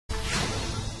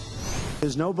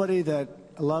There's nobody that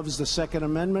loves the Second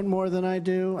Amendment more than I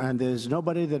do, and there's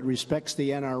nobody that respects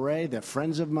the NRA. They're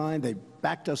friends of mine. They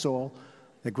backed us all.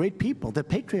 They're great people. They're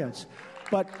patriots.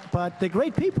 But they're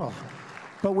great people.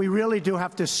 But we really do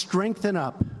have to strengthen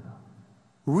up,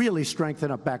 really strengthen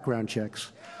up background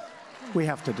checks. We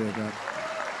have to do that.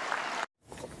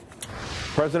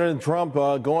 President Trump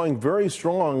going very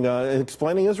strong,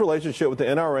 explaining his relationship with the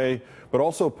NRA, but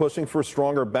also pushing for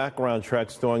stronger background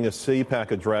checks during his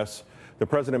CPAC address. The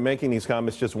president making these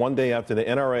comments just one day after the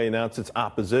NRA announced its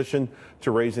opposition to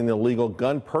raising the legal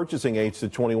gun purchasing age to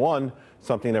 21,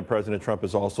 something that President Trump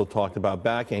has also talked about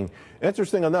backing.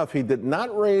 Interesting enough, he did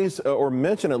not raise or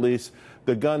mention at least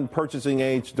the gun purchasing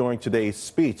age during today's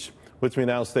speech. With me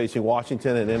now, Stacy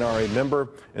Washington, an NRA member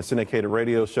and syndicated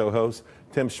radio show host,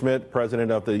 Tim Schmidt,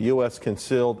 president of the U.S.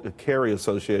 Concealed Carry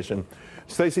Association.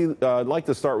 Stacy, I'd like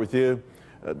to start with you.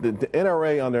 The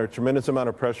NRA under a tremendous amount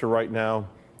of pressure right now.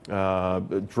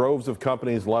 Droves of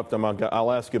companies left them.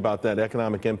 I'll ask you about that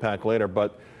economic impact later.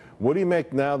 But what do you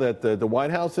make now that the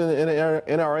White House and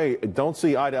NRA don't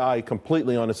see eye to eye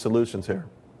completely on the solutions here?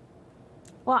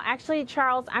 Well, actually,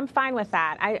 Charles, I'm fine with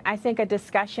that. I think a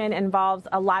discussion involves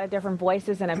a lot of different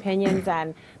voices and opinions,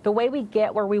 and the way we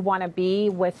get where we want to be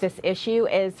with this issue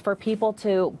is for people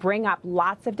to bring up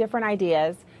lots of different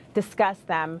ideas, discuss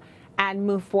them, and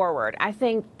move forward. I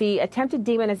think the attempted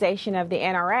demonization of the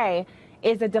NRA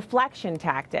is a deflection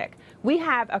tactic. We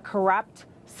have a corrupt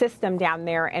system down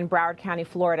there in Broward County,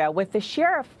 Florida, with the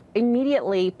sheriff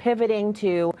immediately pivoting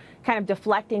to kind of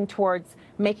deflecting towards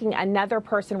making another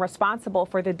person responsible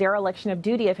for the dereliction of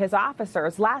duty of his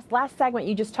officers. Last segment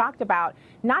you just talked about,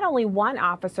 not only one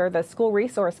officer, the school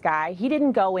resource guy, he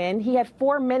didn't go in. He had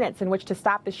 4 minutes in which to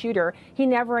stop the shooter. He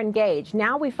never engaged.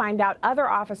 Now we find out other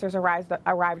officers arrived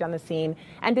on the scene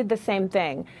and did the same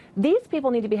thing. These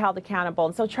people need to be held accountable.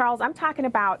 And so, Charles, I'm talking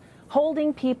about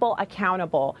holding people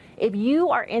accountable. If you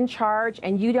are in charge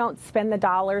and you don't spend the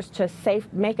dollars to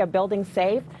make a building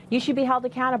safe, you should be held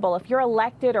accountable. If you're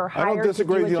elected or hired, I don't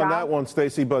disagree with you on that one,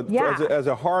 Stacy. But yeah,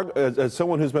 as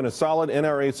someone who's been a solid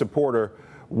NRA supporter,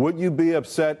 would you be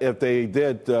upset if they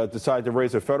did decide to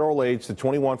raise the federal age to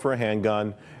 21 for a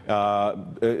handgun,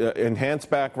 enhance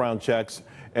background checks,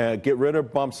 get rid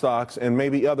of bump stocks, and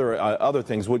maybe other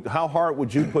things? How hard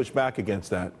would you push back against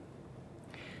that?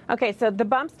 Okay, so the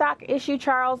bump stock issue,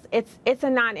 Charles, it's a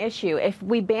non-issue. If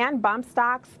we ban bump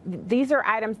stocks, these are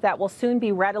items that will soon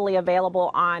be readily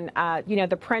available on,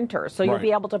 the printer. So you'll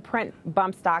be able to print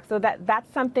bump stocks. So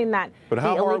that's something that the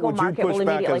illegal market will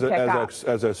immediately pick up.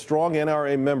 As a strong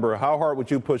NRA member, how hard would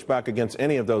you push back against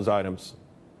any of those items?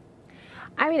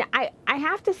 I mean, I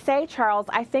have to say, Charles,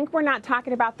 I think we're not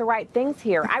talking about the right things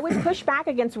here. I would push back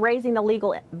against raising the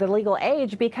legal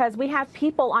age because we have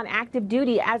people on active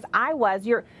duty, as I was.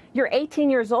 You're 18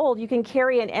 years old. You can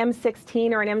carry an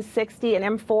M16 or an M60,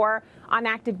 an M4 on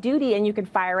active duty, and you can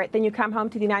fire it. Then you come home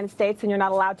to the United States, and you're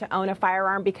not allowed to own a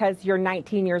firearm because you're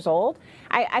 19 years old.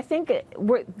 I think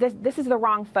this is the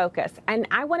wrong focus. And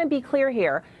I want to be clear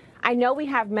here. I know we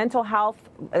have mental health.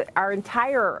 Our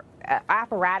entire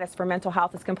apparatus for mental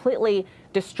health is completely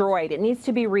destroyed. It needs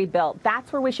to be rebuilt.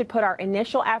 That's where we should put our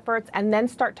initial efforts and then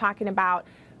start talking about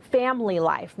family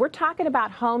life. We're talking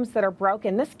about homes that are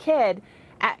broken. This kid,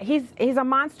 he's a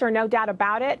monster, no doubt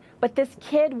about it, but this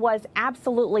kid was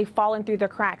absolutely falling through the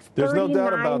cracks. There's no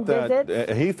doubt about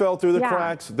that. He fell through the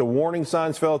cracks. The warning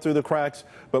signs fell through the cracks.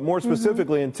 But more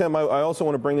specifically, and Tim, I also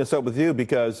want to bring this up with you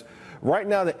because right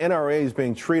now the NRA is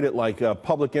being treated like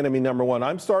public enemy number one.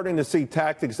 I'm starting to see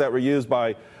tactics that were used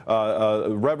by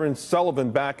Reverend Sullivan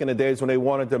back in the days when they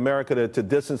wanted America to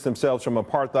distance themselves from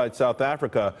apartheid South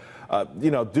Africa.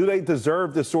 Do they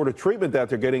deserve this sort of treatment that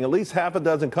they're getting? At least half a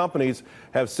dozen companies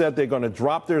have said they're going to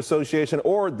drop their association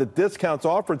or the discounts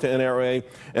offered to NRA.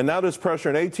 And now there's pressure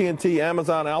on AT&T,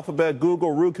 Amazon, Alphabet,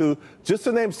 Google, Roku, just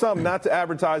to name some, not to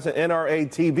advertise on NRA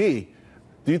TV.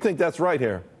 Do you think that's right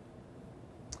here?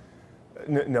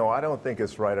 No, I don't think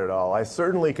it's right at all. I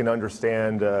certainly can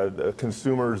understand the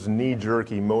consumers'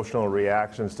 knee-jerk emotional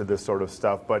reactions to this sort of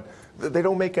stuff, but they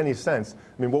don't make any sense.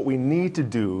 I mean, what we need to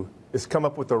do is come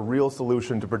up with a real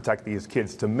solution to protect these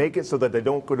kids, to make it so that they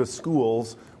don't go to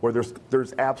schools where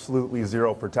there's absolutely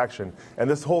zero protection. And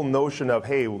this whole notion of,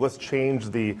 hey, let's change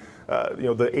the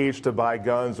age to buy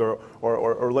guns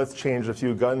or let's change a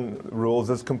few gun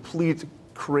rules is complete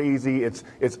crazy. It's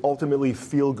ultimately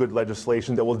feel-good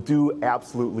legislation that will do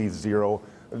absolutely zero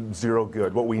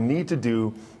good. What we need to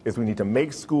do is we need to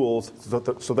make schools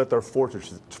so that they're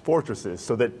fortresses,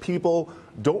 so that people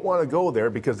don't want to go there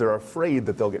because they're afraid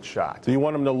that they'll get shot. Do you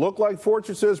want them to look like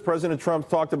fortresses? President Trump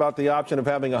talked about the option of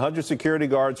having 100 security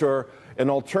guards, or An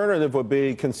alternative would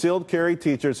be concealed carry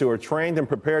teachers who are trained and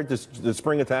prepared to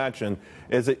spring into action.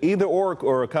 Is it either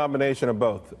or a combination of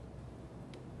both?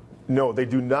 No, they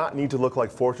do not need to look like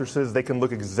fortresses. They can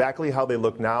look exactly how they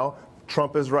look now.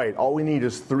 Trump is right. All we need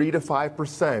is 3 to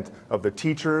 5% of the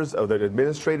teachers, of the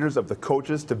administrators, of the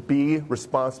coaches to be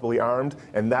responsibly armed,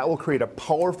 and that will create a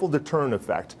powerful deterrent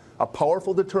effect. A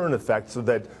powerful deterrent effect so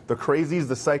that the crazies,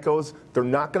 the psychos, they're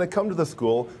not going to come to the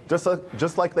school, just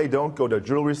like they don't go to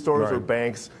jewelry stores or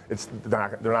banks.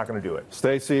 They're not going to do it.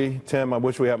 Stacy, Tim, I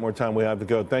wish we had more time. We have to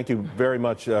go. Thank you very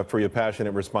much for your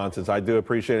passionate responses. I do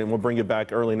appreciate it, and we'll bring you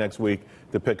back early next week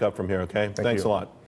to pick up from here, okay? Thanks a lot.